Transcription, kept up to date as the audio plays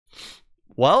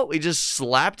Well, we just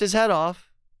slapped his head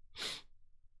off.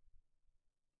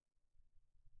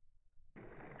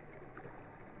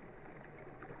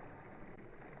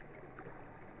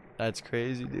 That's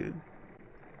crazy, dude.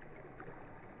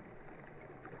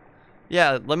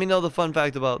 Yeah, let me know the fun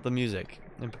fact about the music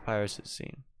in Papyrus's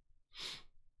scene.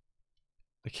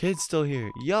 The kid's still here.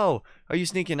 Yo, are you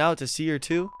sneaking out to see her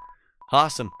too?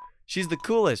 Awesome. She's the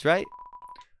coolest, right?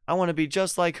 I want to be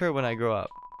just like her when I grow up.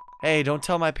 Hey, don't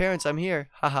tell my parents I'm here.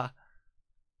 Haha.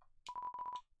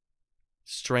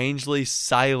 Strangely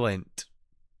silent.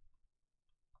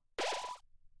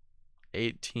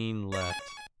 18 left.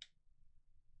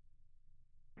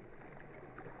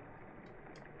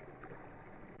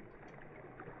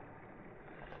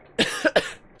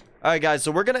 Alright guys, so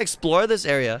we're gonna explore this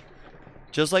area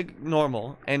just like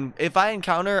normal, and if I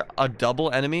encounter a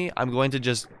double enemy, I'm going to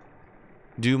just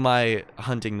do my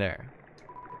hunting there.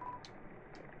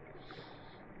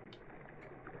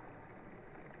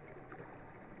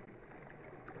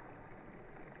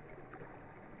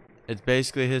 It's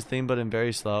basically his theme, but in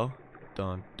very slow.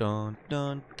 Dun dun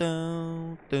dun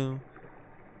dun dun.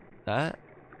 That?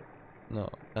 No,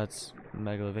 that's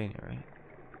Megalovania, right?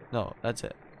 No, that's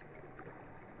it.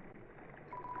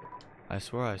 I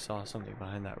swear I saw something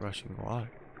behind that rushing water.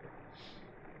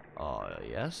 Oh,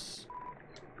 yes.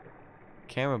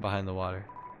 Camera behind the water.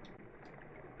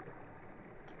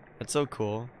 That's so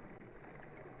cool.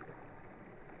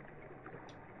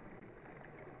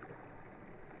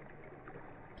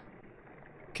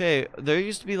 Okay, there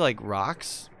used to be like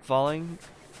rocks falling.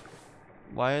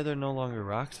 Why are there no longer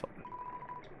rocks falling?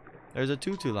 There's a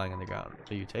tutu lying on the ground.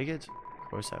 Will you take it? Of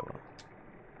course I will.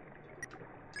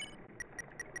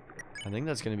 I think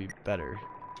that's gonna be better.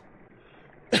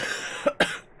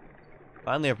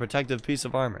 Finally, a protective piece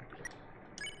of armor.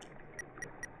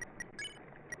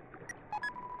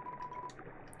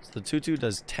 So the tutu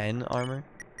does 10 armor.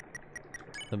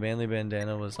 The manly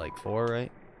bandana was like 4,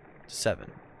 right?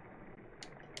 7.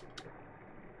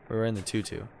 We're in the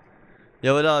tutu.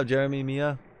 Yo, what up, Jeremy,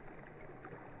 Mia?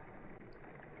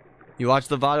 You watch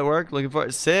the VOD at work? Looking for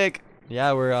it? Sick.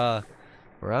 Yeah, we're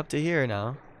up to here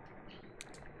now.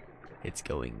 It's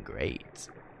going great.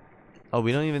 Oh,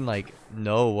 we don't even like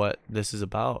know what this is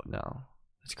about now.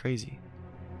 It's crazy.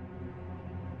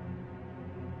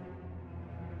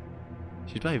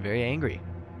 She's probably very angry.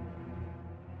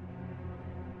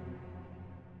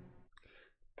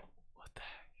 What the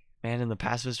heck? Man, in the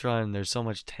pacifist run, there's so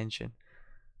much tension.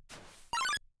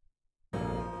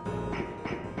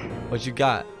 What you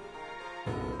got?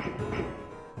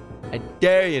 I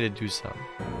dare you to do something.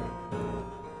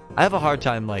 I have a hard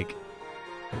time like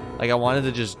I wanted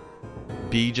to just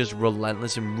be just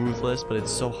relentless and ruthless, but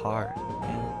it's so hard,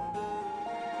 man.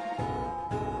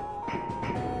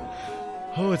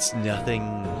 Oh, it's nothing.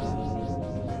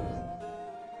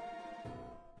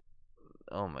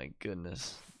 Oh my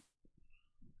goodness.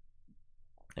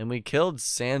 And we killed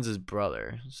Sans'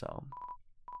 brother, so.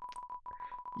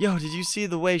 Yo, did you see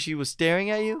the way she was staring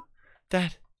at you?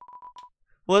 That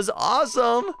was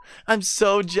awesome. I'm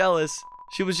so jealous.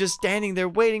 She was just standing there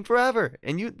waiting forever.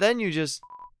 And then you just,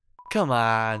 come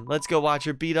on, let's go watch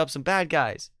her beat up some bad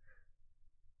guys.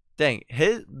 Dang,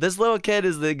 this little kid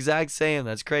is the exact same.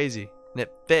 That's crazy. And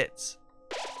it fits.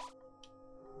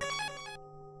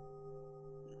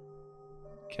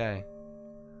 Okay.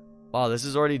 Wow, this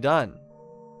is already done.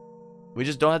 We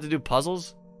just don't have to do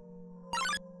puzzles?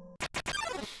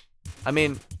 I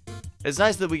mean, it's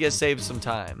nice that we get saved some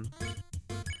time.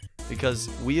 Because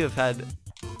we have had...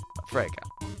 Frick.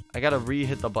 I gotta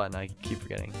re-hit the button. I keep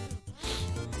forgetting.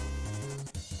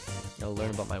 Gotta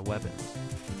learn about my weapons.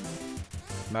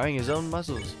 Marrying his own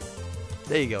muscles.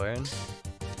 There you go, Aaron.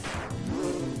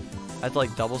 I have to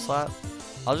like double slap.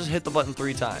 I'll just hit the button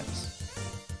 3 times.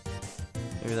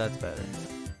 Maybe that's better.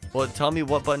 Well, tell me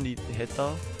what button do you hit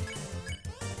though?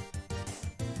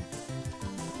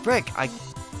 Frick,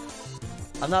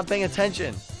 I'm not paying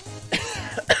attention.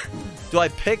 Do I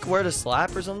pick where to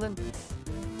slap or something?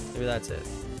 Maybe that's it.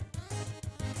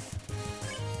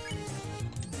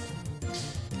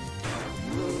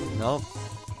 Nope.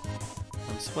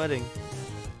 I'm sweating.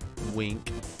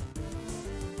 Wink.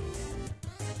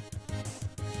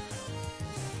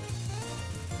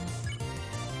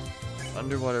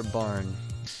 Underwater barn.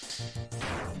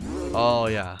 Oh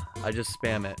yeah, I just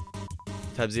spam it.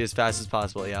 Type Z as fast as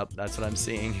possible. Yep, that's what I'm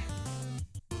seeing.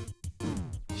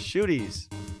 Shooties.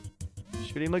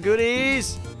 Shooty my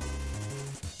goodies.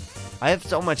 I have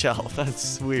so much health.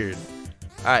 That's weird.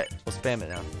 Alright, we'll spam it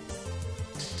now.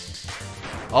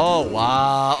 Oh,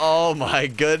 wow. Oh, my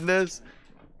goodness.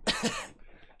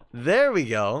 There we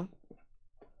go.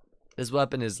 This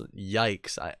weapon is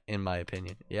yikes, in my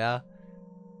opinion. Yeah.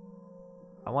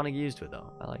 I want to get used to it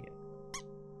though. I like it.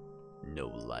 No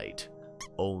light,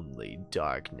 only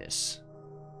darkness.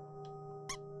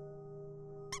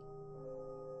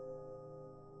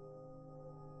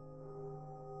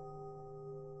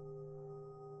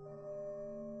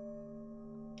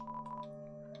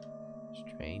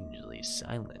 Strangely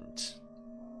silent.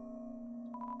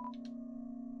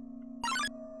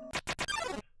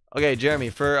 Okay, Jeremy,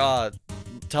 for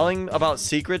telling about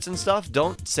secrets and stuff,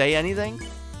 don't say anything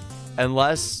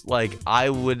unless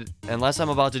unless I'm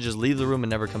about to just leave the room and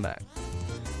never come back.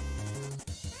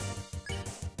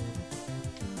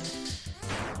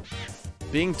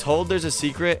 Being told there's a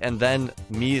secret and then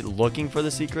me looking for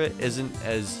the secret isn't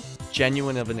as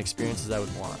genuine of an experience as I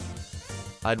would want.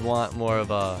 I'd want more of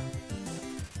a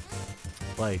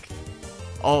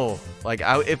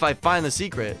if I find the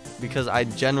secret, because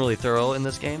I'm generally thorough in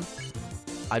this game,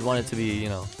 I'd want it to be, you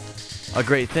know, a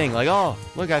great thing. Like, oh,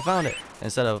 look, I found it.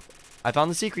 Instead of, I found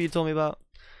the secret you told me about.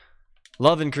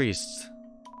 Love increased.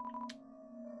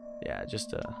 Yeah,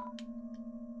 just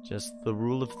the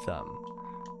rule of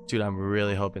thumb. Dude, I'm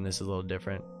really hoping this is a little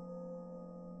different.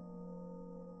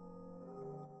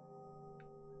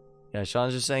 Yeah,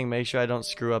 Sean's just saying make sure I don't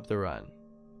screw up the run.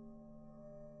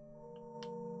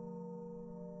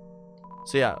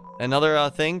 So yeah, another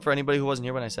thing for anybody who wasn't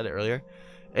here when I said it earlier.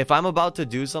 If I'm about to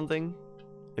do something,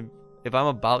 if I'm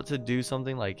about to do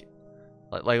something like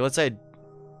let's say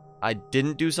I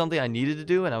didn't do something I needed to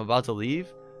do and I'm about to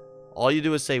leave, all you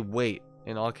do is say wait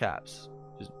in all caps.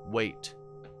 Just wait.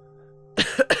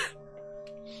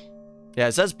 Yeah,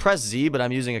 it says press Z, but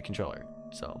I'm using a controller,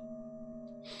 so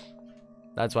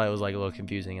that's why it was like a little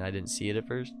confusing and I didn't see it at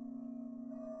first.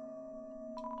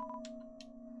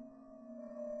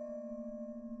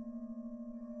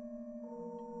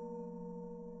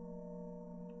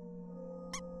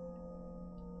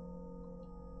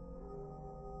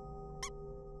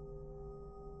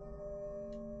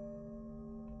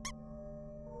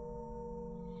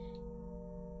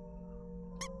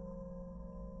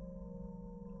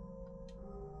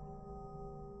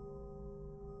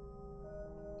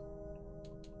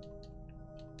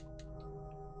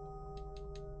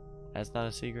 That's not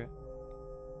a secret.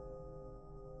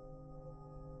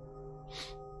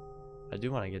 I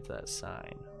do want to get to that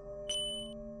sign.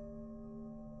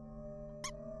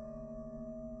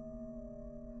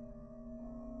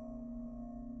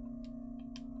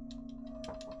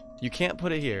 You can't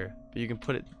put it here, but you can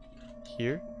put it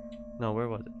here? No, where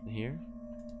was it? Here?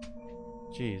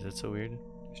 Jeez, that's so weird. You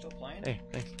still playing? Hey,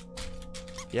 thanks.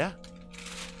 Yeah.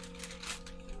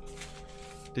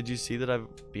 Did you see that I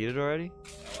beat it already?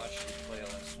 I watched you play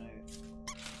last night.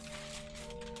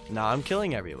 Now I'm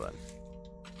killing everyone.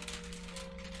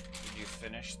 Did you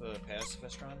finish the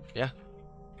pacifist run? Yeah.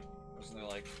 Wasn't there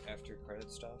like after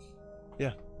credit stuff? Yeah.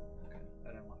 Okay. I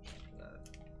didn't watch after that.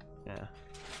 Yeah.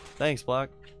 Thanks, Block.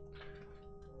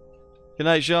 Good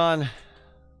night, Sean. Good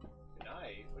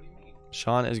night? What do you mean?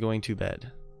 Sean is going to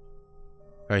bed.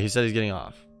 Alright, he said he's getting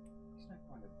off. He's not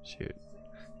going to Shoot.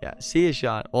 Yeah, see you,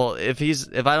 Sean. Well, if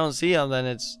I don't see him, then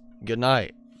it's good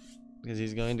night. Because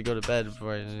he's going to go to bed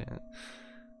before I...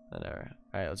 Whatever.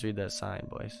 Alright, let's read that sign,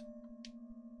 boys.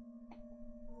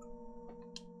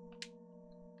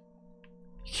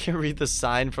 You can't read the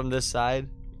sign from this side?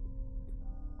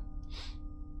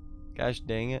 Gosh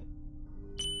dang it.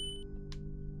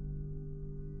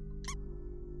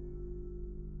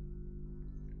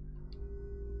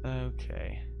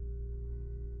 Okay.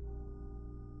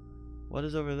 What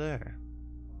is over there?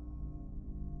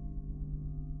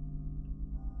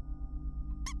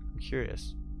 I'm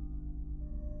curious.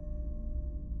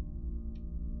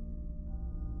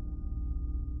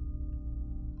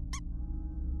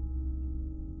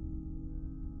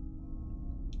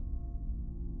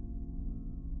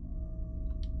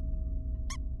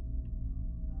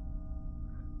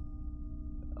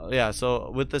 Yeah, so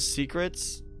with the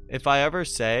secrets, if I ever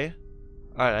say,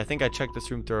 alright, I think I checked this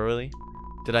room thoroughly.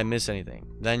 Did I miss anything?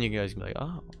 Then you guys can be like,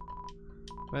 oh,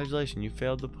 congratulations, you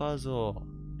failed the puzzle.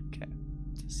 Okay,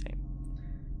 it's the same.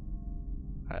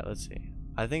 Alright, let's see.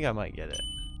 I think I might get it.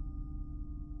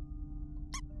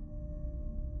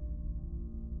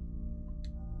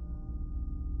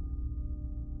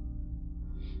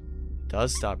 It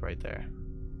does stop right there.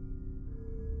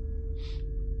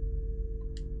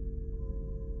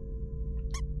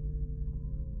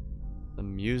 The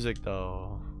music,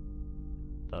 though.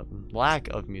 The lack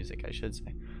of music, I should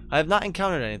say. I have not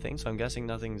encountered anything, so I'm guessing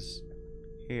nothing's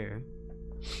here.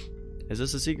 Is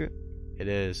this a secret? It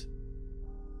is.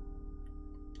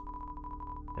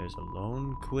 There's a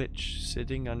lone quitch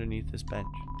sitting underneath this bench.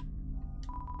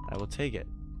 I will take it.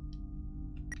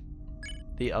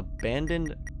 The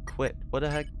abandoned quit. What the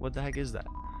heck is that?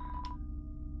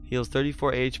 Heals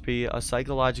 34 HP, a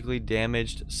psychologically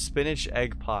damaged spinach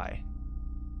egg pie.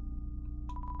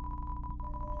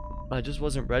 I just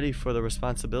wasn't ready for the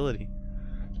responsibility.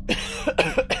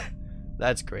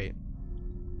 That's great.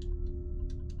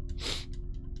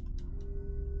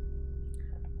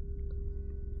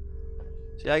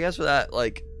 See, I guess for that,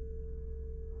 like,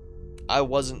 I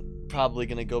wasn't probably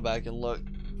gonna go back and look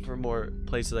for more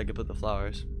places I could put the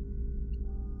flowers.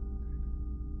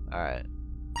 Alright.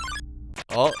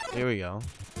 Oh, here we go.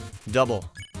 Double.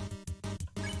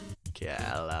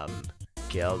 Kill them.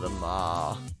 Kill them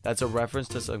all. That's a reference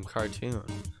to some cartoon.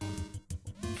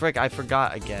 Frick, I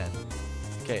forgot again.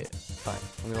 Okay, fine.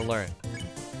 I'm gonna learn.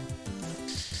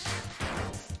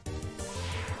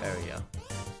 There we go.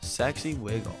 Sexy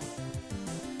wiggle.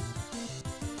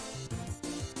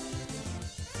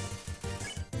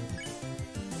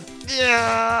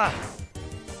 Yeah!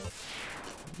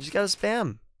 You just gotta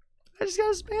spam. I just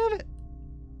gotta spam it.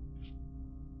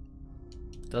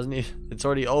 Doesn't even, it's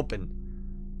already open.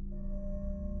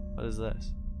 What is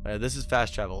this? This is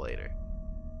fast travel later.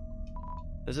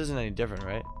 This isn't any different,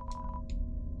 right?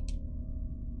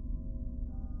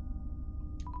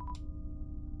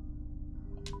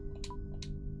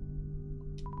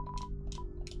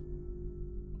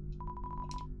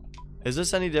 Is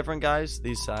this any different, guys?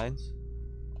 These signs?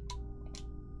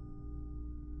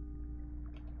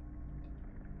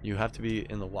 You have to be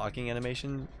in the walking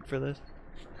animation for this?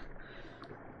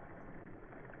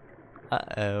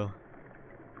 Uh-oh.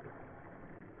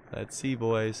 Let's see,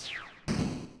 boys.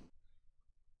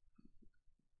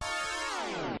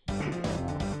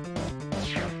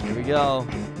 Here we go.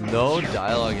 No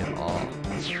dialogue at all.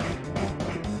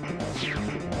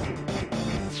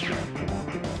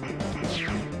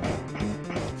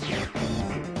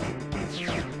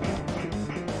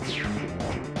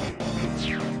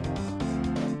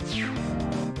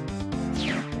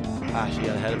 Ah, she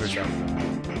got ahead of herself.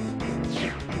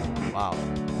 Wow.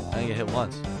 I didn't get hit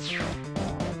once.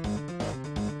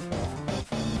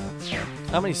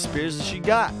 How many spears does she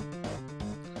got?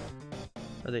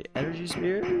 Are they energy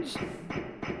spears?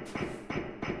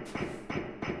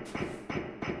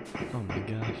 Oh my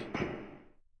gosh.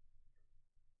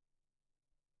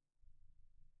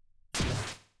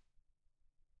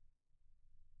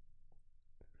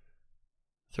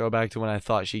 Throwback to when I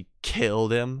thought she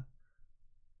killed him.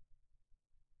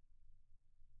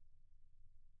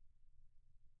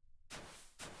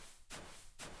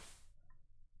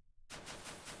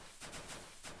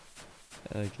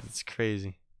 Like, it's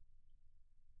crazy.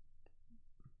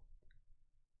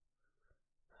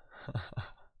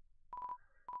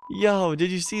 Yo,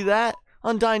 did you see that?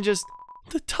 Undyne just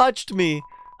touched me.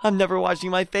 I'm never washing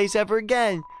my face ever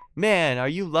again. Man, are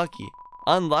you lucky.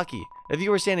 Unlucky. If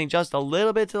you were standing just a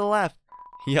little bit to the left.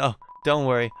 Yo, don't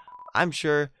worry. I'm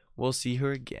sure we'll see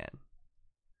her again.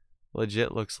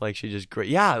 Legit looks like she just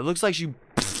yeah, it looks like she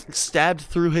stabbed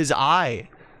through his eye.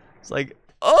 It's like,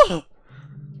 oh!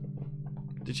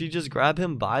 Did she just grab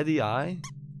him by the eye?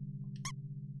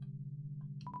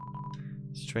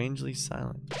 Strangely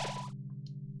silent.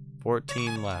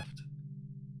 14 left.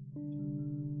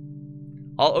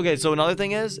 Oh, okay, so another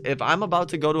thing is, if I'm about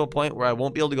to go to a point where I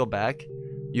won't be able to go back,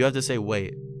 you have to say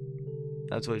wait.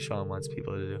 That's what Sean wants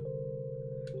people to do.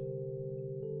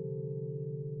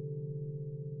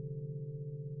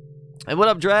 And what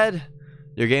up, Dread?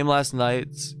 Your game last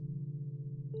night's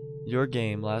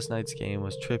game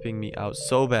was tripping me out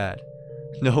so bad.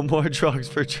 No more drugs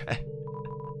for Dread.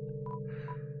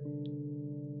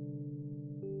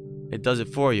 It does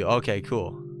it for you. Okay,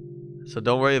 cool. So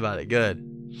don't worry about it. Good.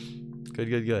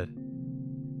 Good.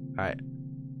 Alright.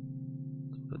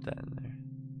 Put that in there.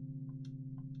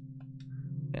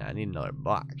 Yeah, I need another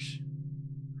box.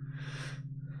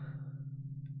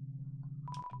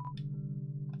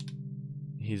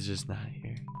 He's just not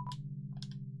here.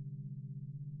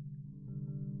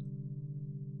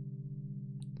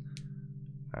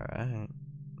 Alright.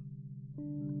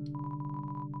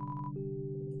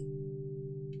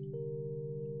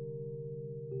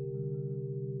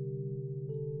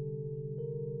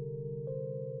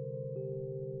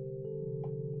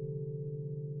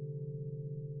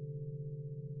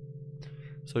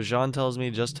 So Jean tells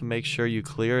me just to make sure you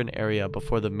clear an area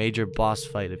before the major boss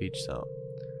fight of each zone.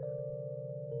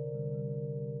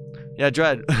 Yeah,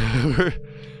 Dread.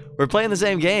 We're playing the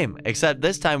same game, except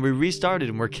this time we restarted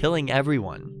and we're killing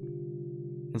everyone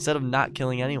instead of not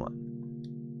killing anyone.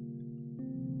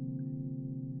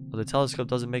 Well, the telescope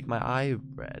doesn't make my eye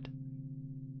red.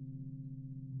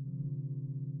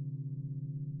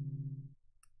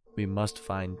 We must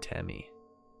find Tammy.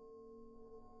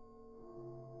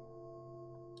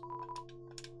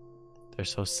 They're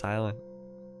so silent.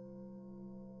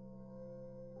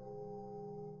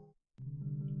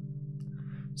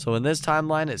 So in this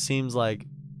timeline, it seems like...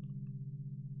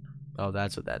 Oh,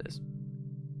 that's what that is.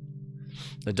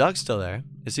 The duck's still there.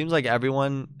 It seems like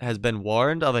everyone has been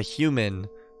warned of a human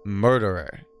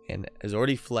murderer and has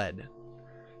already fled.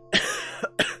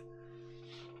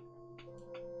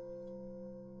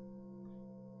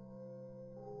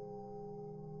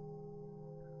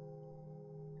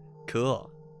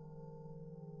 Cool.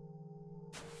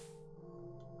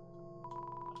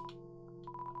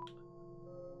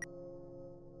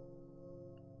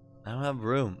 I don't have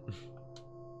room.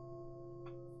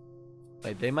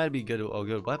 Wait, they might be good. A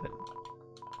good weapon.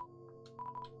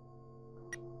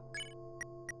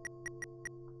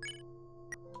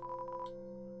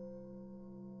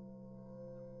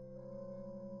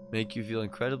 Make you feel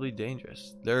incredibly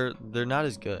dangerous. They're not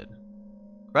as good,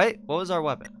 right? What was our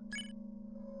weapon?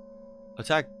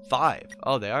 Attack 5.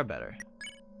 Oh, they are better.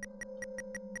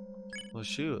 Well,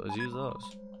 shoot. Let's use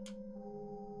those.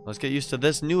 Let's get used to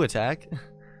this new attack.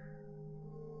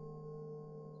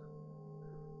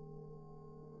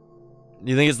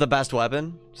 You think it's the best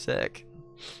weapon? Sick.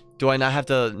 Do I not have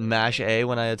to mash A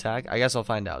when I attack? I guess I'll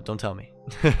find out. Don't tell me.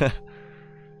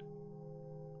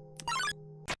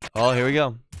 Oh, here we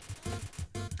go.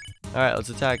 Alright, let's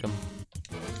attack him.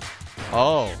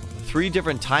 Oh, 3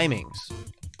 different timings.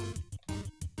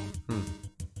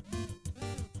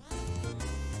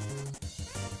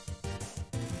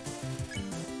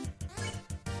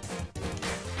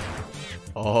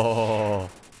 Oh.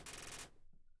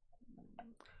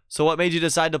 So what made you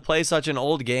decide to play such an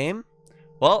old game?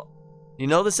 Well, you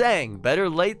know the saying, better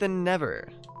late than never.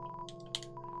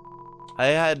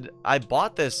 I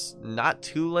bought this not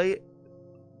too late,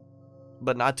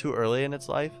 but not too early in its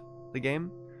life, the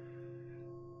game.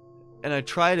 And I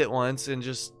tried it once and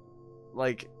just,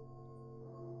 like,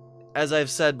 as I've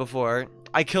said before,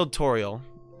 I killed Toriel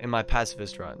in my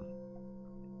pacifist run.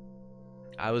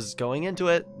 I was going into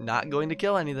it, not going to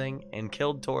kill anything, and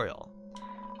killed Toriel.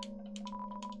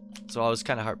 So I was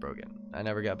kind of heartbroken. I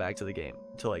never got back to the game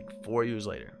until like 4 years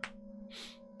later.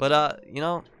 But, you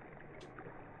know,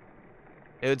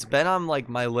 it's been on like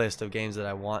my list of games that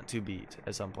I want to beat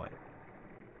at some point.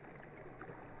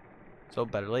 So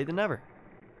better late than never.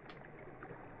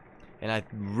 And I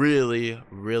really,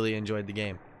 really enjoyed the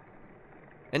game.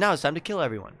 And now it's time to kill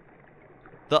everyone.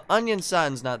 The Onion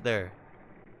Sun's not there.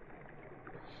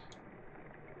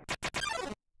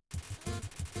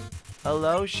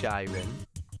 Hello, Shiren.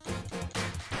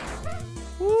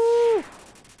 Woo!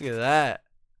 Look at that.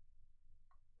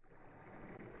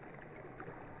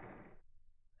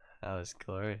 That was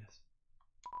glorious.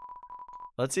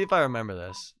 Let's see if I remember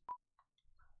this.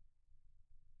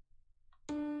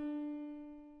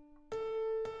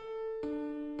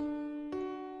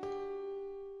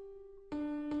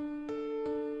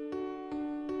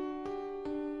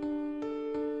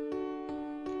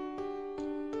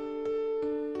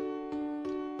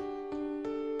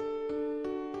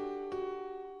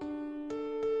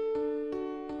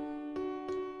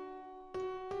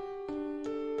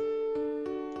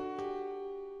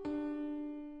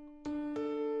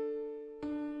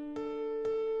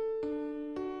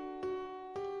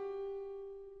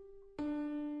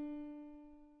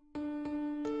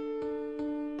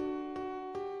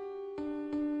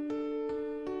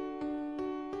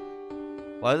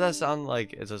 Why does that sound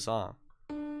like it's a song?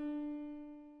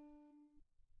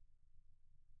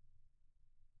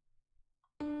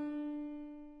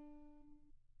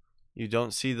 You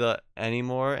don't see the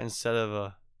anymore instead of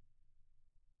a...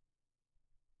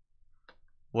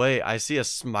 Wait, I see a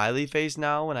smiley face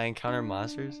now when I encounter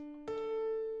monsters?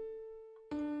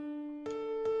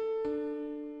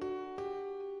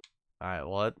 Alright,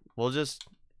 well, we'll just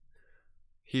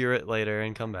hear it later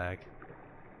and come back.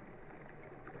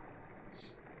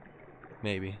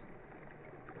 Maybe.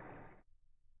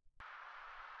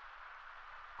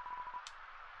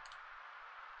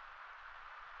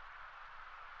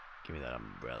 Give me that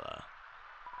umbrella.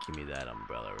 Give me that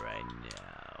umbrella right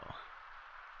now.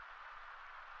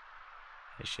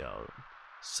 I shall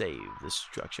save the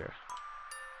structure.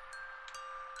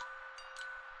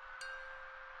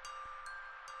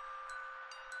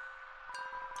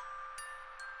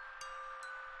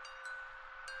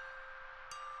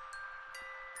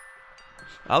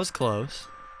 I was close.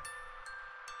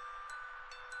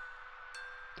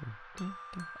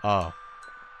 Oh.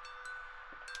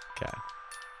 Okay.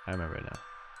 I remember it now.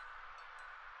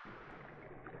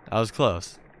 I was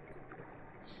close.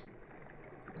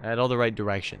 I had all the right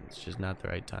directions, just not the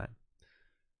right time.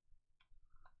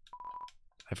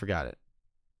 I forgot it.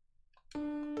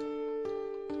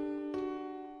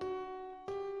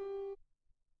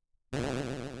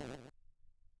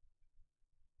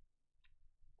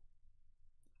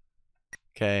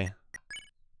 Okay.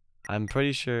 I'm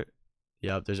pretty sure.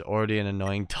 Yep, there's already an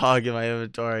annoying dog in my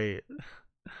inventory.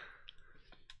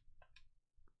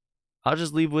 I'll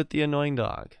just leave with the annoying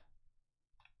dog.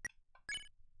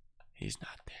 He's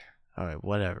not there. Alright,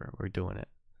 whatever. We're doing it.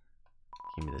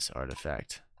 Give me this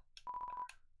artifact.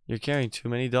 You're carrying too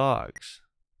many dogs.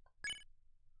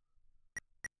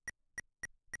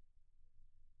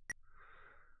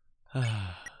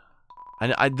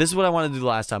 This is what I wanted to do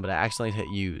last time, but I accidentally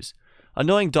hit use.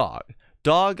 Annoying dog.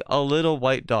 Dog, a little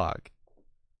white dog.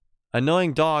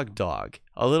 Annoying dog, dog.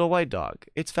 A little white dog.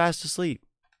 It's fast asleep.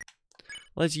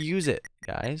 Let's use it,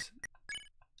 guys.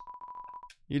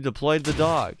 You deployed the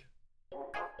dog.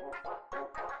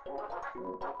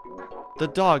 The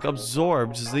dog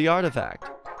absorbs the artifact.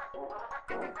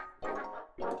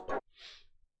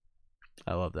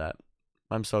 I love that.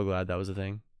 I'm so glad that was a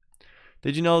thing.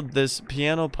 Did you know this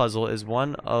piano puzzle is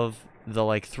one of the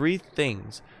like 3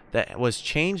 things that was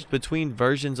changed between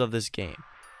versions of this game?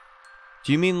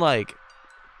 Do you mean like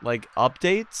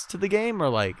updates to the game, or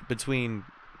like between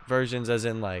versions as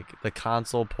in like the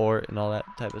console port and all that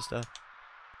type of stuff?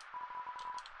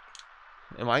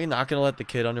 Am I not gonna let the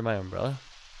kid under my umbrella?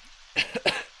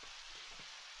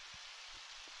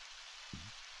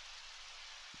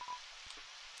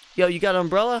 Yo, you got an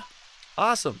umbrella?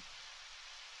 Awesome.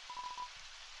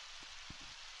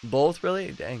 Both,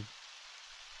 really? Dang.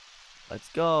 Let's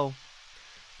go.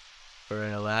 For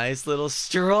a nice little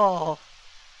stroll.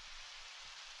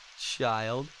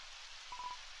 Child.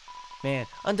 Man,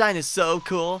 Undyne is so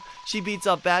cool. She beats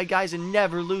up bad guys and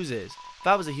never loses. If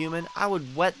I was a human, I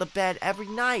would wet the bed every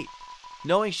night,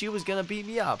 knowing she was gonna beat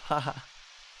me up. Haha.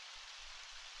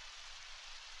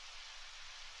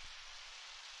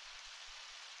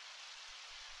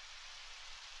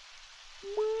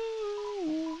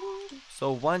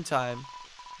 So one time,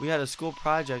 we had a school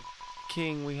project.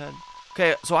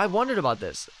 Okay, so I wondered about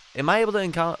this. Am I able to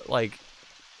encounter, like,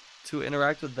 to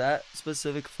interact with that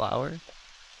specific flower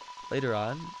later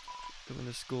on? Going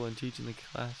to school and teaching the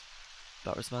class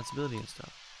about responsibility and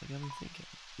stuff. That got me thinking.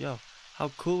 Yo,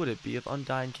 how cool would it be if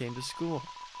Undyne came to school?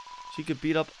 She could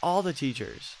beat up all the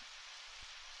teachers.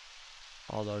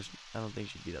 Although, I don't think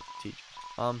she'd beat up the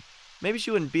teachers. Maybe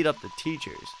she wouldn't beat up the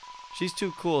teachers. She's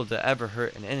too cool to ever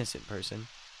hurt an innocent person.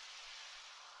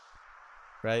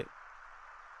 Right?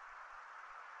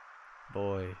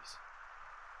 Boys.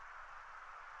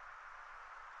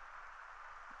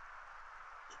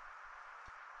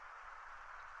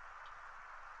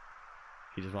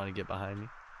 You just want to get behind me?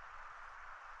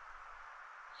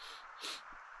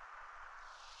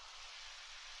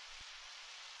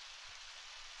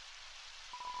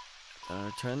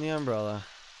 Turn the umbrella.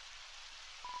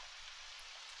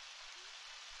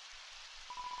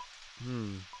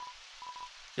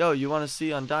 Yo, you want to see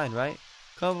Undyne, right?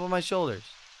 Come up on my shoulders.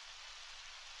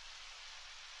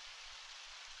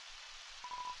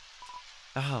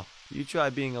 Oh, you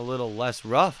try being a little less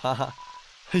rough, haha.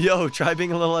 Yo, try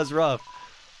being a little less rough.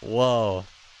 Whoa.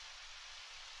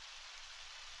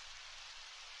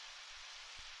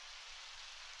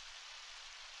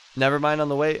 Never mind on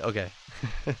the way? Okay.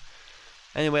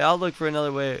 Anyway, I'll look for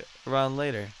another way around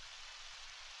later.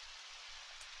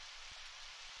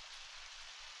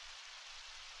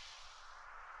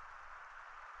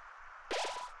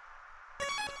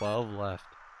 $12 left.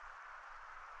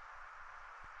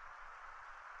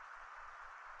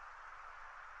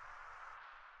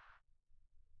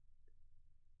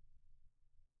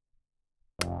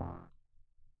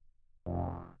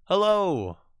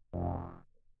 Hello.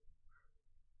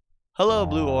 Hello,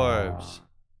 blue orbs.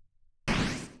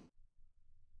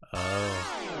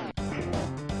 Oh.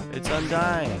 It's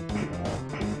Undyne.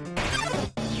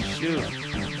 Shoot.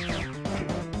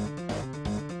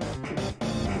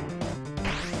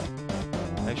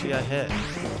 Actually, I hit.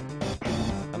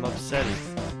 I'm upset.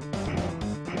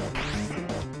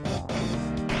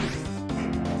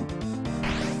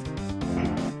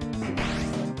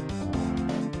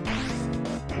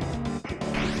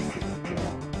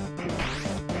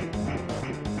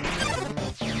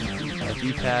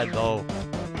 D-pad though.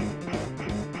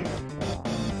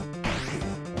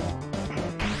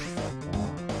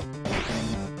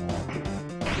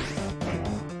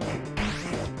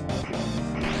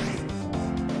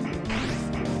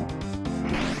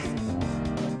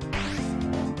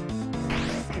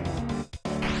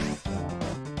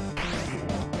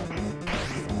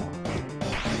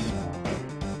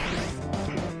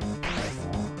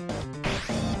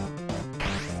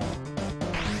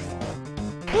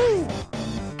 Woo!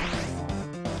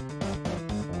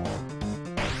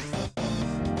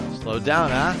 Slow down,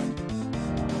 huh?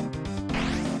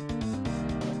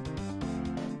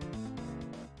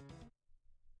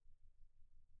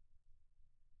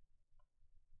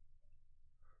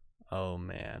 Oh,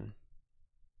 man.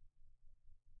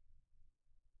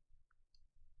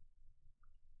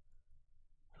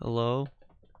 Hello?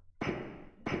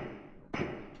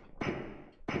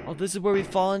 Oh, this is where we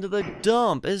fall into the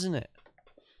dump, isn't it?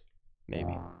 Maybe.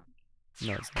 No,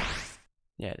 it's not.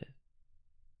 Yeah, it is.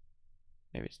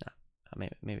 Maybe it's not.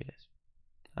 Maybe it is.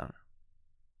 I don't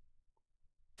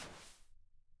know.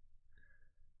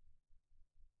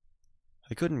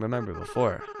 I couldn't remember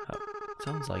before. It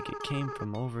sounds like it came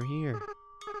from over here.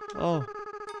 Oh,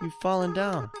 you've fallen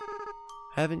down,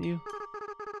 haven't you?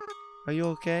 Are you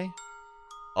okay?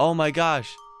 Oh my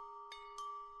gosh.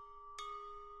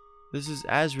 This is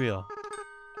Azrael.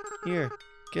 Here,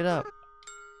 get up.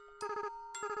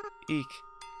 Eek.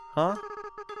 Huh?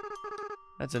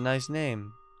 That's a nice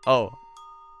name. Oh.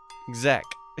 Exec.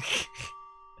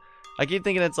 I keep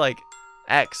thinking it's like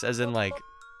X, as in like,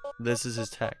 this is his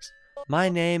text. My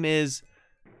name is...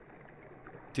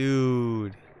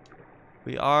 Dude.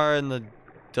 We are in the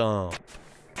dump.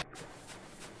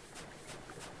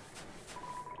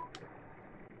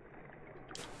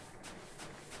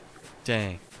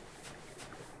 Dang.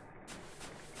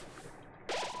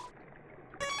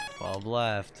 12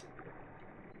 left.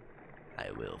 I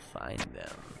will find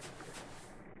them.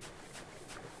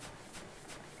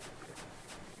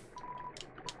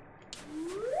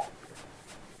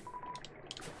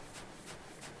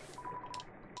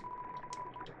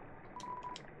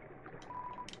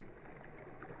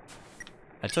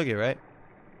 I took it, right?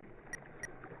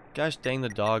 Gosh dang the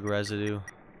dog residue.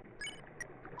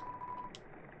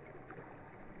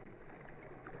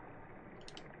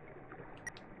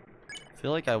 I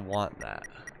feel like I want that.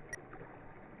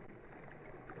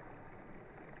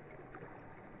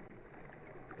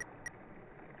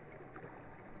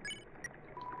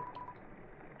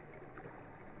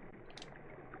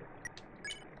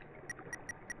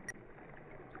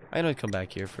 I don't come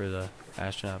back here for the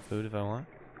astronaut food if I want.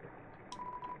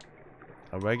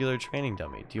 A regular training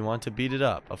dummy. Do you want to beat it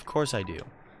up? Of course I do.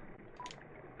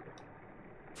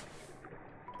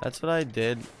 That's what I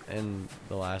did in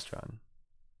the last run.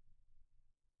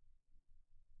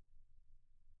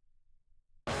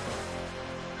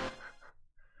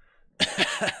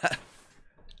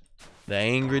 The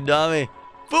angry dummy.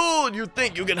 Fool, you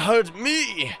think you can hurt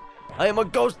me? I am a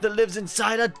ghost that lives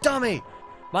inside a dummy.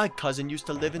 My cousin used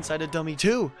to live inside a dummy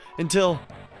too, until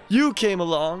you came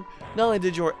along. Not only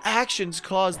did your actions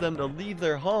cause them to leave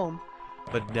their home,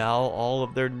 but now all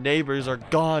of their neighbors are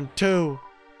gone too.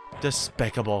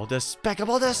 Despicable,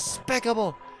 despicable,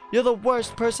 despicable. You're the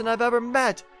worst person I've ever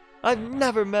met. I've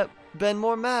never been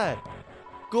more mad.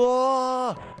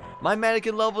 Go! My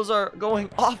mannequin levels are going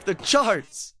off the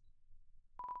charts.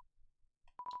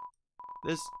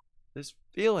 This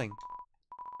feeling.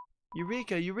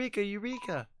 Eureka, eureka,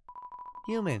 eureka.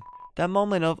 Human, that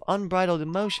moment of unbridled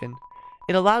emotion,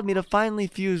 it allowed me to finally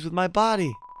fuse with my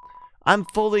body. I'm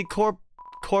fully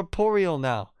corporeal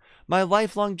now. My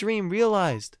lifelong dream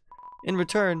realized. In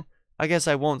return, I guess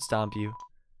I won't stomp you.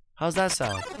 How's that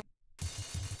sound?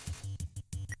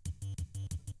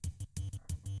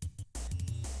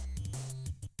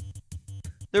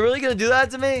 They're really gonna do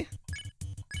that to me?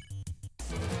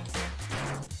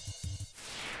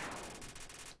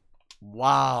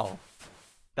 Wow.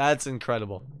 That's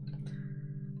incredible.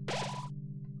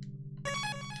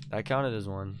 That counted as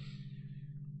one.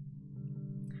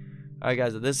 Alright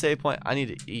guys, at this save point, I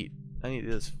need to eat. I need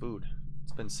this food.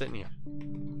 It's been sitting here.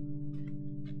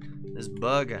 This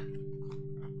bug.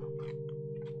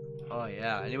 Oh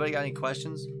yeah. Anybody got any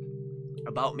questions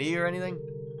about me or anything?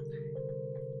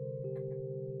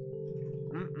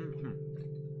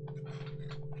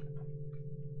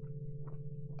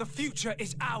 The future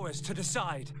is ours to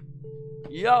decide.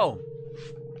 Yo!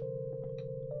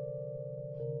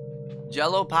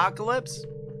 Jello Apocalypse?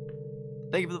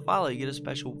 Thank you for the follow. You get a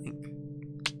special wink.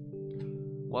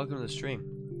 Welcome to the stream.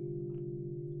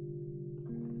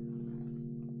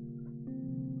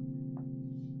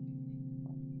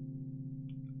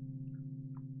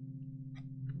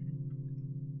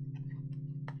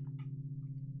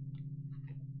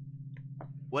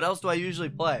 What else do I usually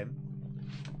play?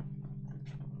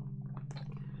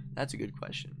 That's a good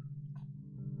question.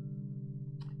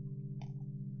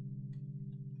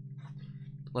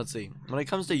 Let's see. When it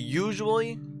comes to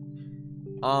usually,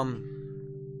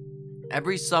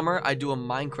 every summer I do a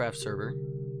Minecraft server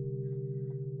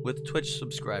with Twitch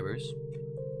subscribers.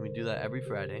 We do that every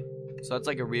Friday. So that's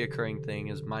like a reoccurring thing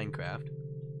is Minecraft.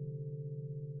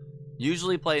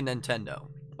 Usually play Nintendo.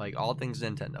 Like all things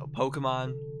Nintendo.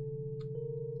 Pokemon,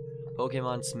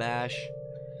 Smash,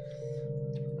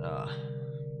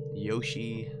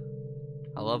 Yoshi.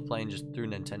 I love playing just through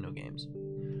Nintendo games.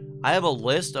 I have a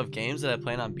list of games that I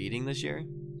plan on beating this year.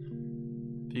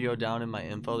 If you go down in my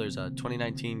info, there's a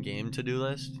 2019 game to-do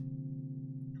list.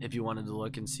 If you wanted to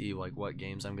look and see like what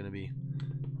games I'm gonna be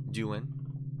doing.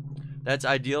 That's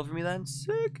ideal for me then.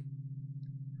 Sick.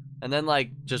 And then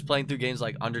like just playing through games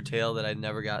like Undertale that I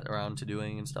never got around to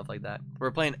doing and stuff like that.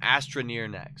 We're playing Astroneer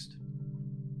next.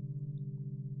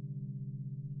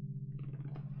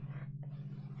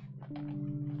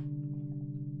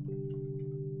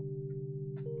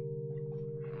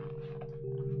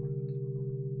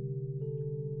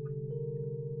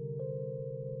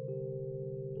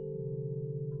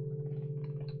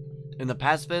 In the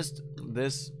pacifist,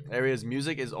 this area's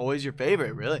music is always your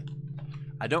favorite, really.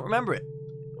 I don't remember it.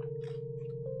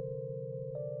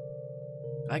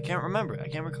 I can't remember it. I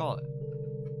can't recall it.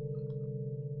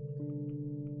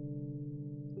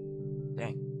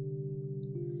 Dang.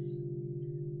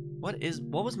 What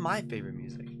was my favorite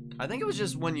music? I think it was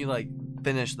just when you like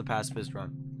finish the pacifist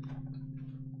run.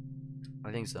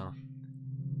 I think so.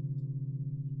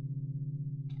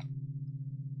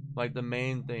 Like the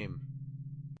main theme.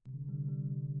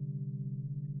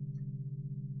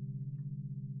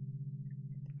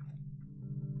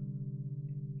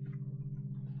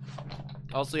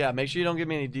 Also, yeah, make sure you don't give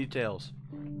me any details.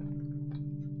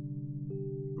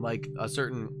 Like a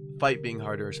certain fight being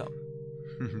harder or something.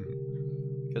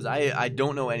 Because I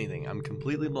don't know anything. I'm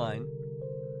completely blind.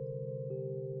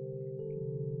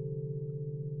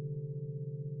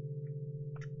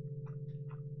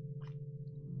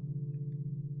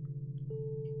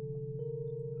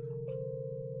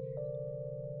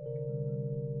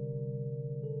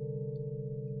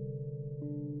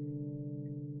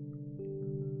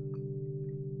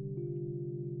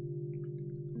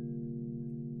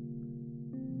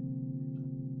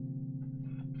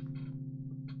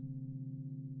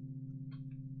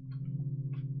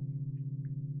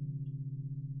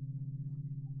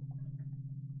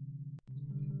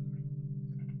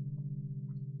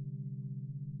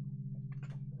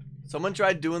 Someone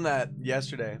tried doing that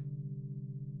yesterday.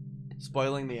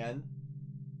 Spoiling the end.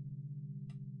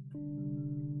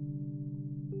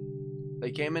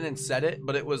 They came in and said it,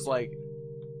 but it was like,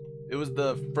 it was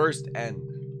the first end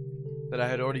that I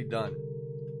had already done.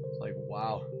 It's like,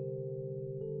 wow.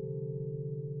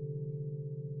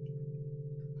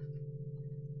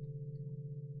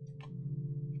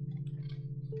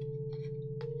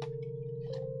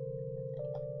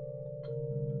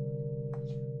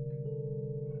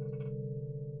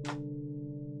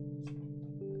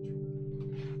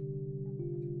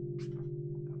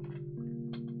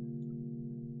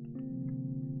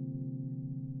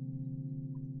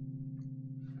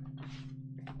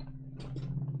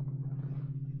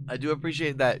 I do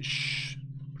appreciate that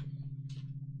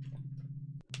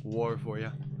war for you.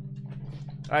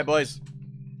 Alright, boys.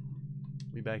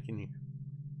 We back in here.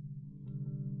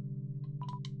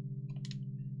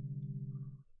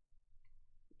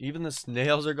 Even the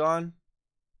snails are gone?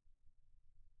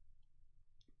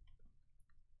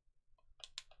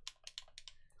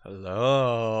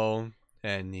 Hello?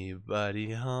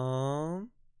 Anybody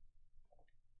home?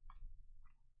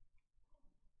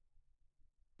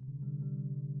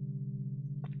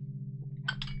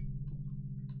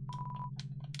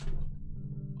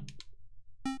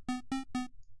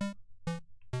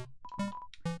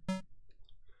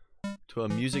 To a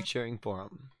music sharing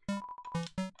forum.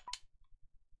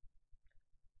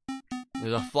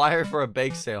 There's a flyer for a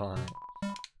bake sale on it.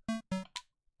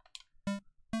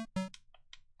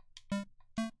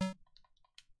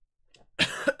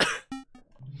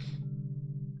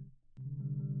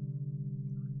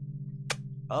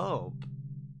 Oh.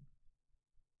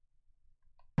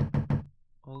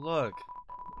 Oh, look.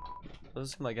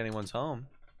 Doesn't seem like anyone's home.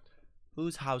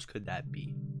 Whose house could that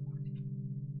be?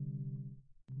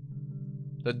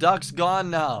 The duck's gone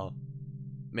now.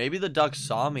 Maybe the duck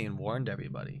saw me and warned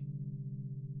everybody.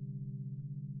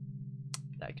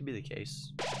 That could be the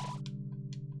case.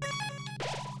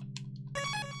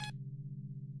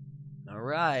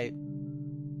 Alright.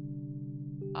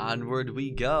 Onward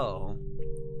we go.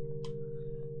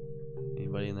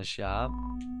 Anybody in the shop?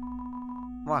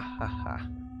 Wahaha.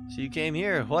 So you came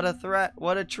here. What a threat.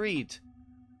 What a treat.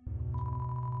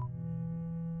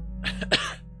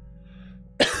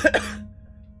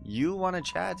 You want to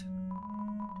chat?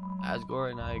 Asgore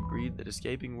and I agreed that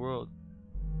escaping world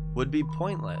would be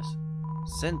pointless,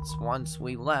 since once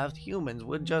we left, humans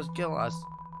would just kill us.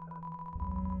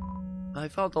 I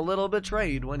felt a little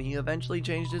betrayed when he eventually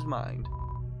changed his mind.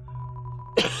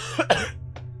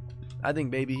 I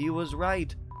think maybe he was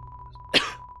right.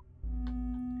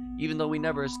 Even though we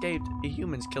never escaped, a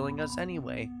human's killing us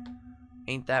anyway.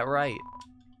 Ain't that right?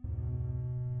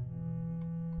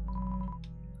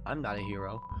 I'm not a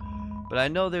hero, but I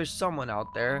know there's someone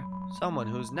out there, someone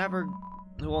who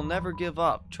will never give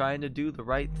up trying to do the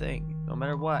right thing, no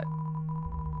matter what.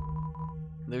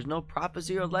 There's no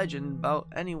prophecy or legend about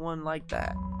anyone like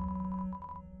that.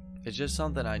 It's just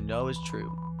something I know is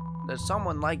true. That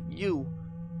someone like you,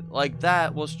 like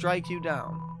that, will strike you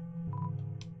down.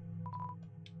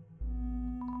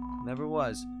 Never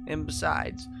was. And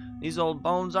besides, these old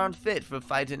bones aren't fit for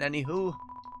fighting anywho.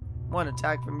 One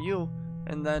attack from you,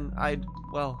 and then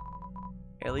well,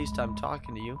 at least I'm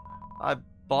talking to you. I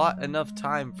bought enough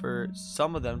time for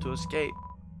some of them to escape.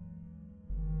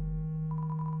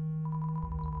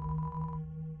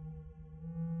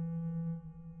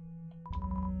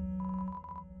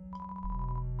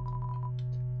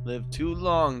 Live too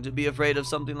long to be afraid of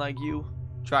something like you.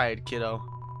 Try it, kiddo.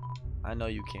 I know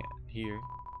you can't hear.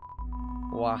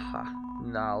 Waha.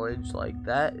 Knowledge like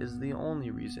that is the only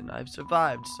reason I've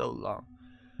survived so long.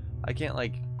 I can't,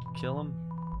 like, kill him?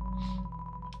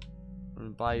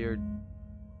 And buy your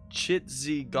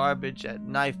chitsy garbage at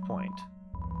knife point.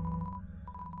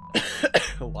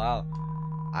 Wow.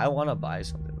 I want to buy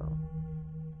something, though.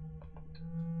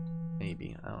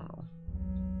 Maybe. I don't know.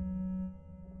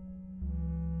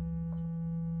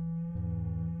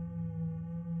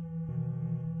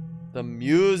 The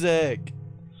music.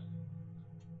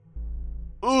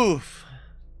 Oof.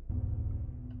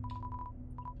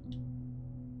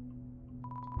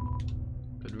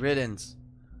 Good riddance.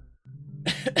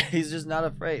 He's just not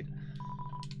afraid.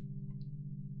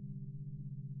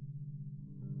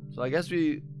 So I guess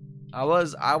I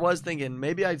was thinking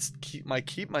maybe I'd keep my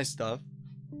stuff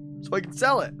so I can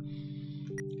sell it. And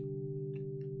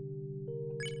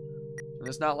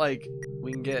it's not like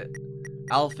we can get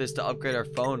Alphys to upgrade our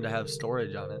phone to have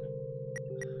storage on it.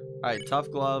 Alright, tough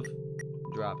glove.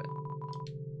 Drop it.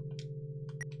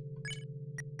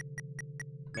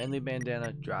 Manly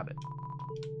bandana. Drop it.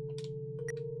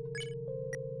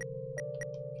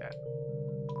 Okay.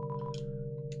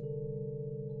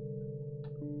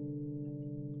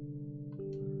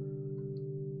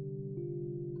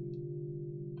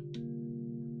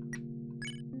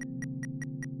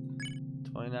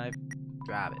 Toy knife.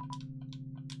 Drop it.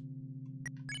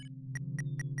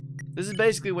 This is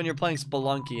basically when you're playing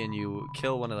Spelunky and you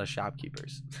kill one of the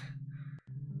shopkeepers.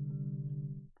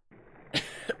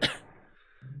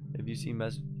 Have you seen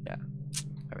Yeah,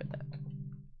 I read that.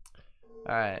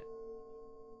 Alright.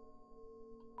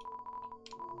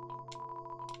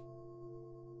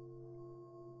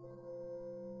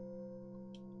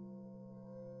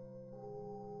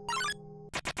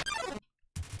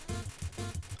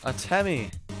 A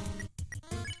Temmie.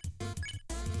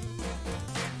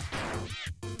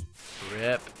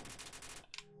 Rip.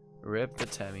 Rip the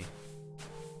Temmie.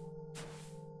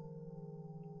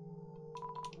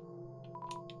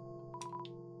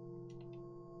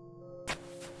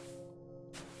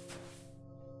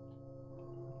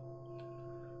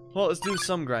 Well, let's do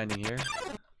some grinding here.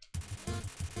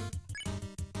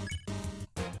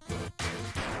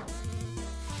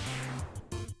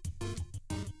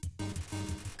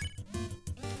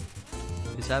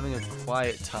 He's having a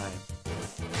quiet time.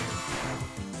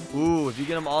 Ooh, if you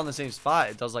get them all in the same spot,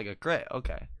 it does like a crit.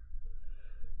 Okay.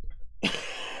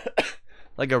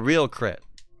 Like a real crit.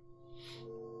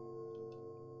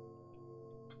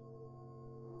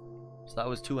 So that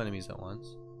was 2 enemies at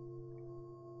once.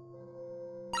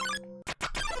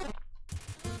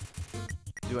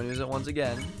 Do enemies at once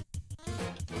again.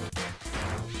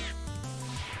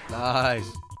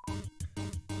 Nice.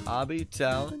 Hobby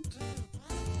talent.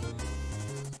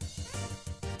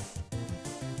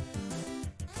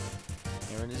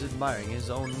 Aaron is admiring his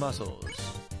own muscles.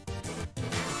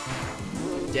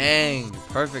 Dang,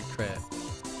 perfect crit.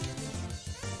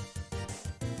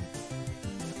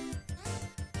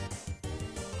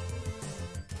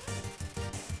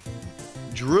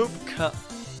 Droop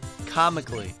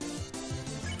comically.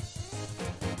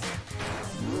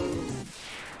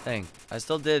 Dang, I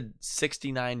still did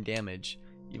 69 damage,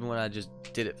 even when I just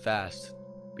did it fast,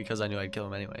 because I knew I'd kill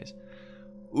him anyways.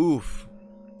 Oof.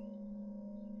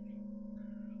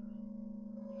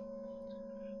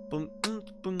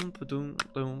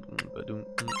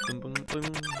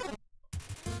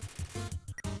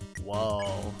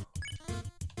 Whoa.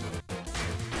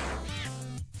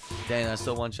 Dang, I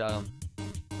still one-shot him.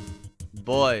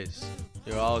 Boys,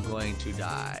 you're all going to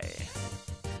die.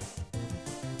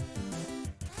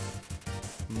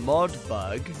 mod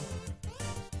bug.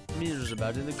 Mirror's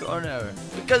about in the corner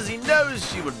because he knows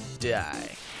she will die.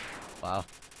 Wow.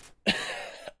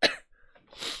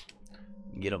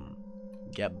 Get him.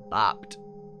 Get bopped.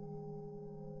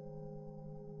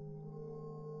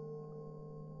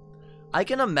 I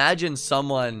can imagine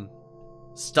someone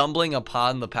stumbling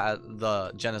upon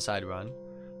the genocide run.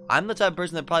 I'm the type of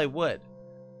person that probably would.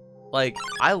 Like,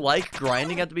 I like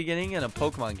grinding at the beginning in a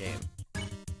Pokemon game.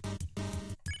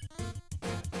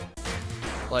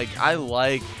 Like, I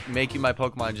like making my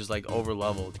Pokemon just like over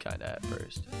leveled kind of at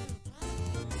first.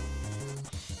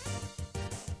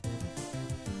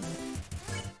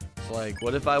 So like,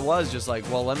 what if I was just like,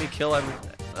 well, let me kill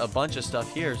a bunch of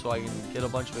stuff here so I can get a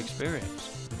bunch of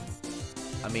experience.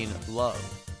 I mean, love.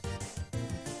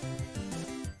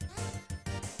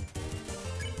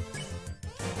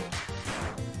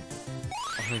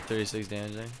 Only 36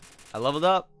 damage there. I leveled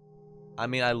up. I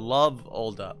mean, I love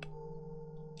old up.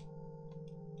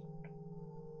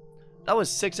 That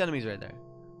was 6 enemies right there.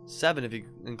 7 if you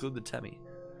include the Temmie.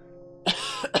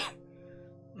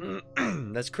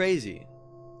 That's crazy.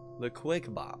 The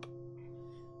quick bop.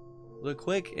 The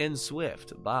quick and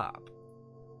swift bop.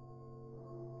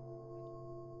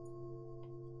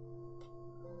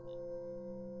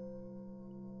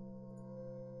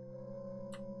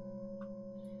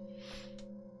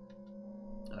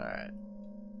 Alright.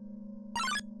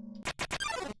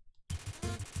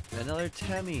 Another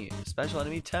Temmie. Special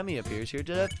enemy Temmie appears here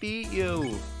to defeat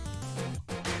you.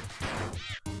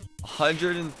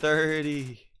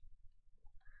 130.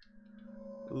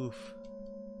 Oof.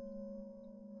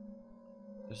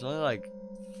 There's only like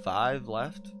 5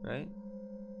 left, right?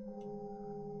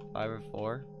 5 or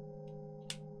 4.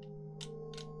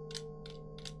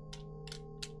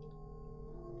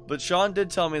 But Sean did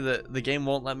tell me that the game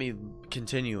won't let me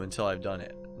continue until I've done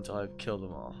it. Until I've killed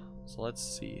them all. So let's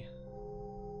see.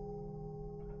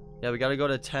 Yeah, we gotta go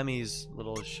to Temmie's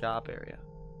little shop area.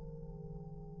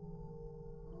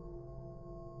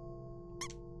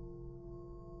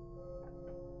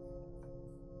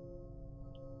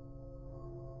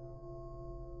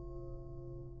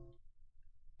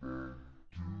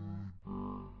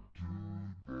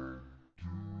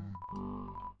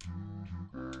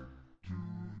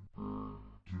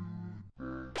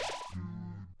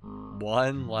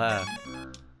 One left.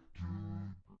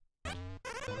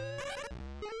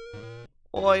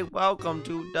 Oi, welcome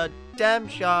to the Dem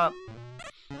Shop.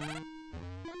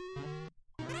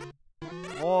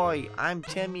 Oi, I'm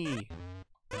Temmie.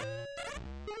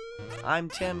 I'm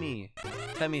Temmie.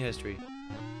 Temmie history.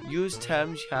 Use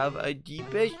Tems have a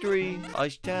deep history.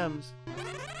 Us Tems.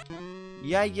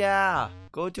 Yeah.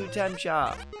 Go to Tem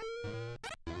Shop.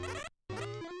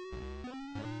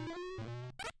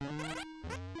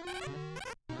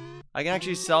 I can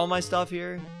actually sell my stuff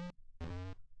here.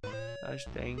 Gosh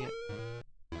dang it.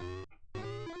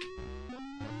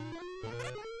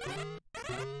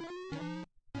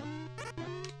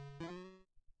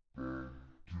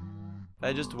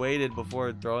 I just waited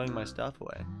before throwing my stuff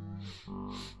away.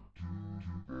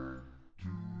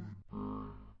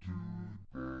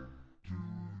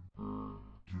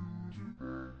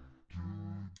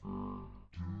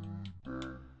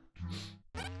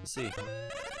 Let's see.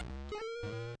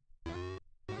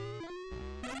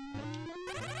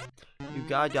 You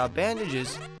got your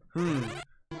bandages?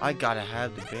 I gotta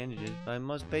have the bandages, but I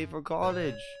must pay for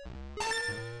college.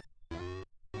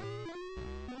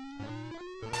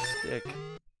 Stick.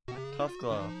 Tough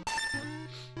glove.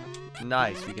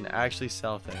 Nice, we can actually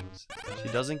sell things. She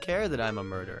doesn't care that I'm a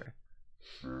murderer.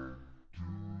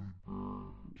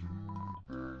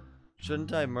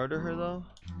 Shouldn't I murder her though?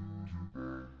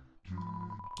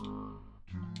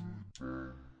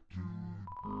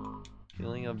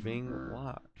 Feeling of being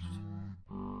watched.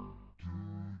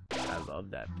 I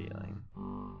love that feeling.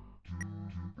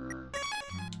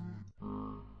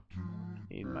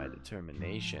 Need my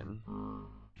determination.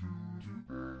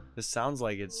 This sounds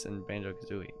like it's in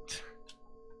Banjo-Kazooie.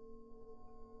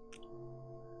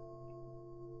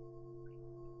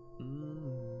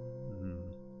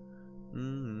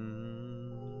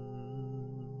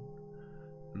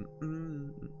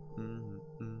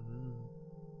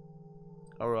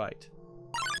 All right.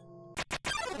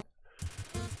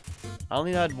 I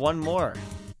only had one more.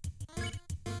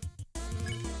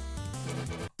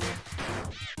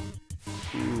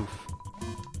 Oof.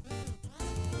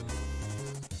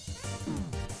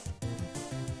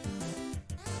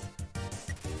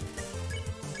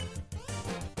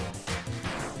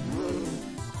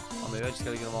 Oh, maybe I just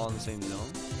gotta get them all in the same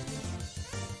zone.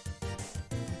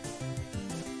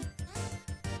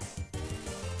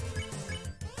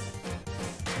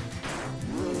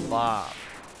 Bob.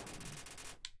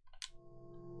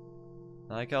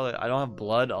 I like how I don't have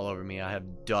blood all over me. I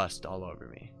have dust all over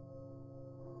me.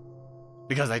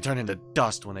 Because they turn into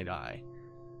dust when they die.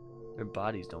 Their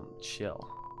bodies don't chill.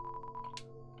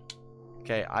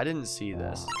 Okay, I didn't see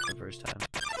this the first time.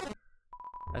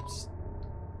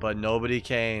 But nobody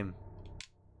came.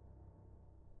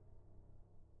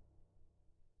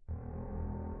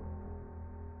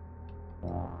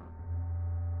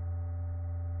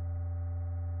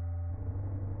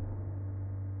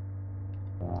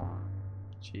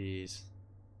 Jeez.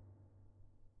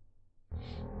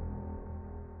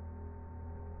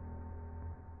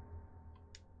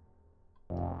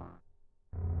 No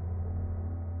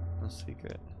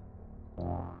secret.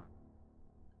 Yeah,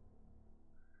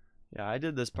 I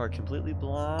did this part completely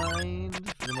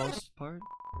blind for the most part,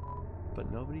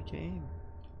 but nobody came.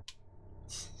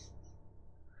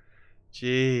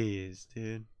 Jeez,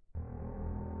 dude.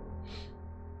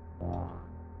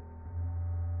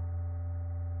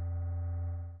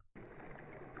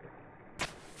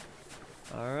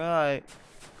 All right.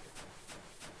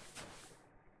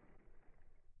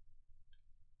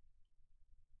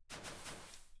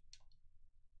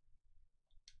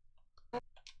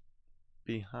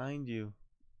 Behind you.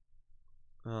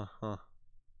 Uh-huh.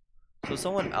 So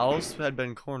someone else had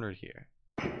been cornered here.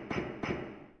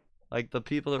 Like the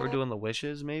people that were doing the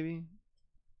wishes, maybe?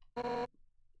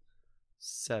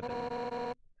 7.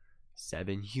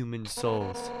 7 human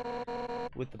souls.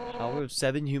 With the power of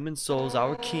 7 human souls,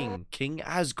 our king, King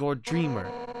Asgore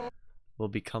Dreamer, will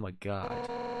become a god.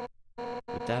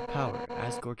 With that power,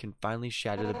 Asgore can finally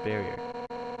shatter the barrier.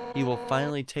 He will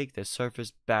finally take the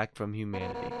surface back from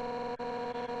humanity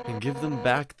and give them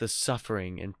back the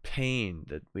suffering and pain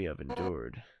that we have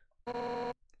endured.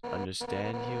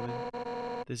 Understand, human?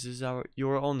 This is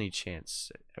your only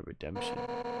chance at redemption.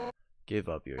 Give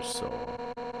up your soul,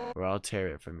 or I'll tear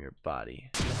it from your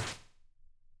body.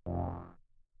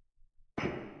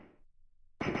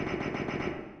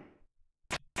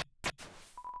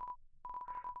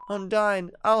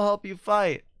 Undyne, I'll help you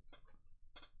fight.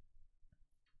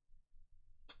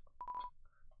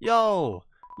 Yo,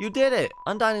 you did it.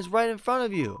 Undyne is right in front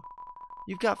of you.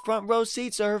 You've got front row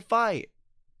seats to her fight.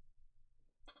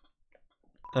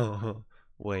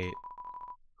 Wait.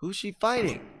 Who's she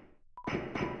fighting?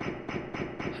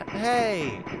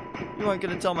 Hey, you aren't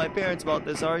gonna tell my parents about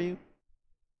this, are you?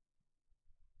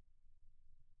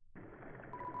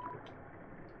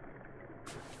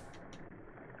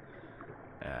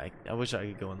 I wish I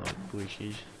could go in the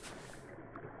bushes.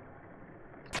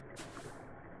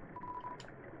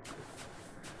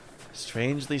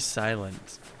 Strangely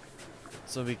silent.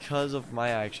 So because of my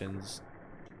actions,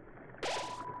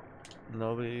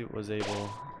 nobody was able.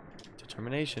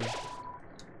 Determination.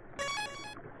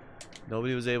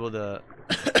 Nobody was able to.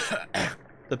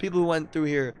 The people who went through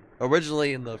here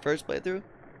originally in the first playthrough,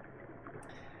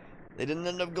 they didn't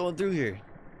end up going through here.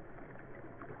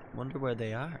 Wonder where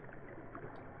they are.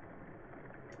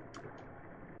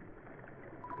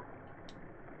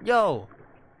 Yo!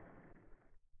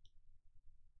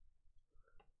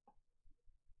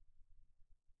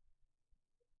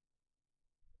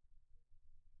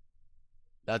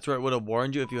 That's where it would have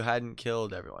warned you if you hadn't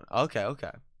killed everyone. Okay,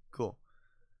 okay. Cool.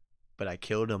 But I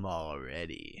killed them all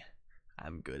already.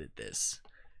 I'm good at this.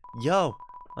 Yo!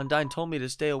 Undyne told me to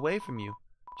stay away from you.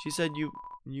 She said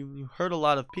you hurt a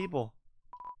lot of people.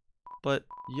 But,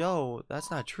 yo, that's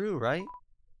not true, right?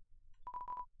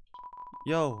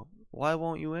 Yo, why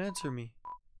won't you answer me?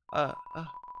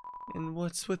 And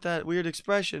what's with that weird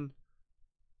expression?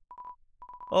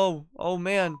 Oh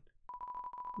man.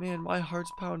 Man, my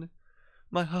heart's pounding.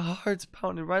 My heart's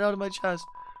pounding right out of my chest.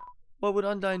 What would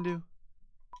Undyne do?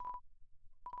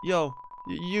 Yo,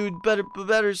 you'd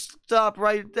better stop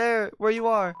right there where you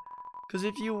are. Cause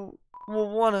if you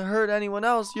want to hurt anyone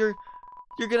else, you're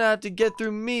gonna have to get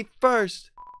through me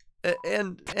first.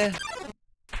 And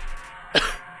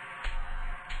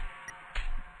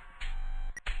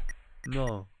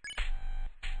no.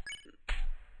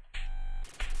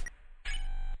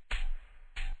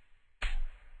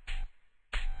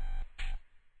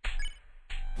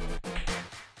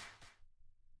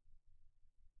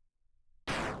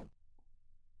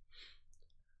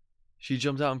 She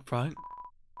jumped out in front.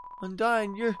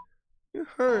 Undyne, you're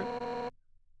hurt.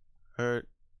 Hurt?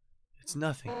 It's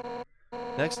nothing.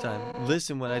 Next time,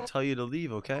 listen when I tell you to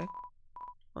leave, okay?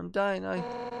 Undyne,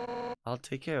 I'll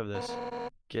take care of this.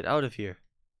 Get out of here.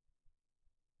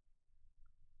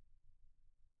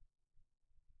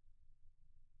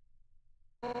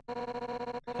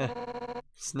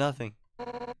 It's nothing.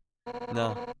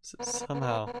 No,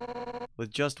 somehow,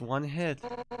 with just one hit,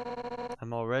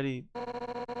 I'm already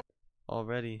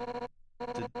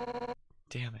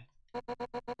Damn it.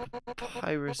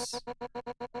 Pyrus,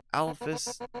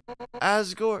 Alphys,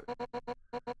 Asgore.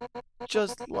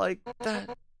 Just like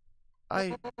that.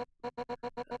 I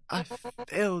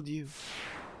failed you.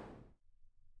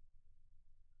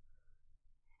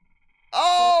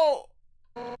 Oh!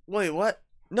 Wait, what?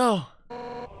 No.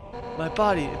 My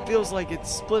body, it feels like it's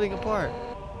splitting apart.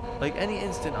 Like any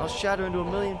instant, I'll shatter into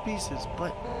a million pieces,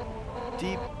 but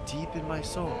deep, deep in my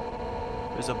soul,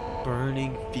 there's a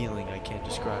burning feeling I can't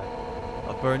describe.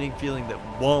 A burning feeling that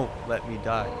won't let me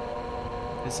die.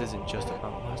 This isn't just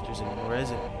about monsters anymore,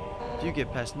 is it? If you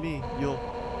get past me, you'll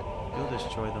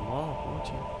destroy them all, won't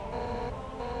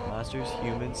you? Monsters,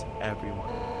 humans, everyone.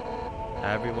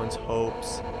 Everyone's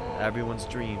hopes, everyone's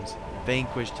dreams,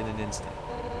 vanquished in an instant.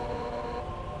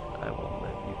 I won't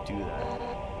let you do that.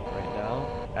 Right now,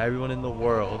 everyone in the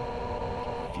world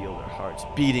can feel their hearts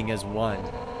beating as one.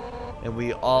 And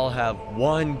we all have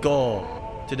one goal: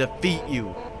 to defeat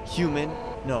you, human,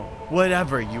 no,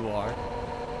 whatever you are.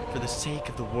 For the sake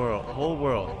of the world, whole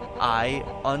world, I,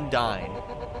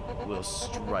 Undyne, will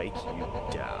strike you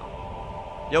down.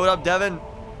 Yo, what up, Devin?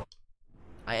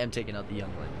 I am taking out the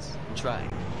younglings. I'm trying.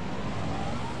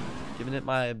 Giving it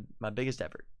my biggest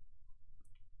effort.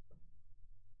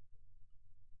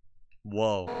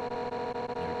 Whoa.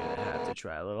 You're gonna have to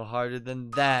try a little harder than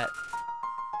that.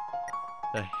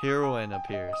 The heroine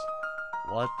appears.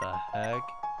 What the heck?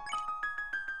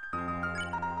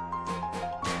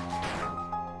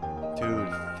 Dude,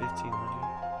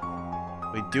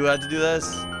 1500. We do have to do this?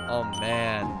 Oh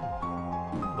man.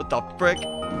 What the frick?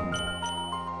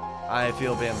 I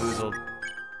feel bamboozled.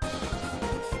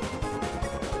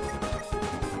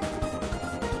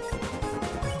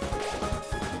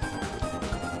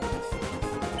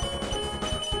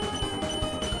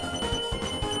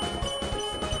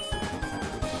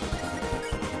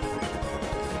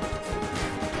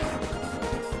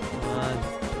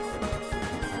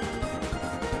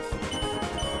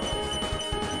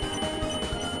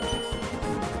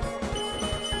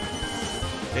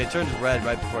 Okay, it turns red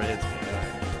right before it hits me.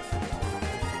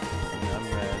 Yeah, I'm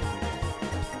red.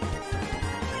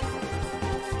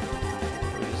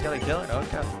 We just gotta kill it?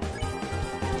 Okay.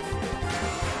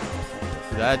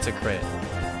 That's a crit.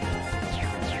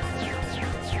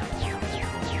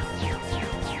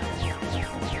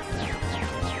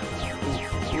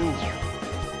 Ooh.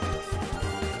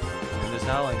 I'm just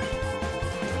howling.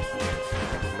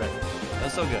 Red.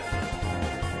 That's so good.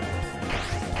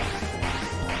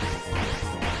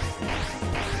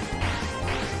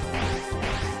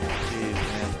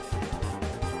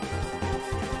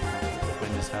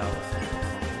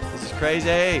 This is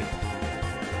crazy.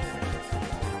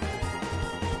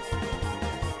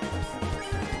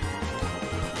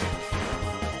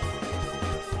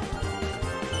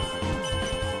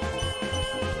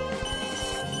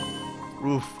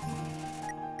 Oof.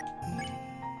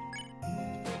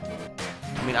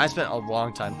 I mean, I spent a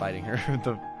long time fighting her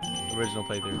the original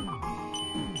playthrough.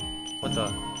 What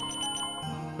the?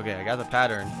 Okay, I got the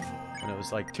pattern when it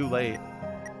was like too late.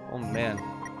 Oh man.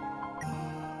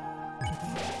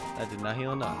 That did not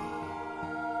heal enough.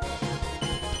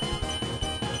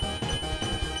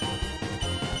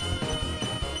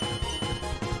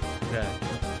 Okay.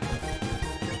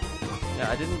 Yeah,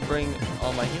 I didn't bring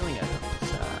all my healing items.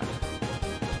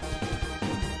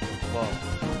 Whoa.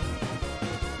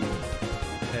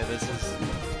 Okay, this is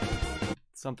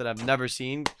something I've never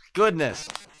seen. Goodness.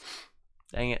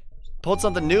 Dang it. Pulled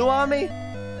something new on me?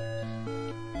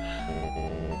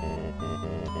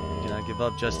 Do not give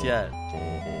up just yet.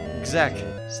 Exec,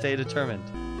 stay determined.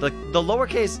 The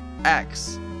lowercase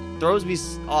x throws me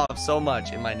off so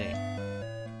much in my name.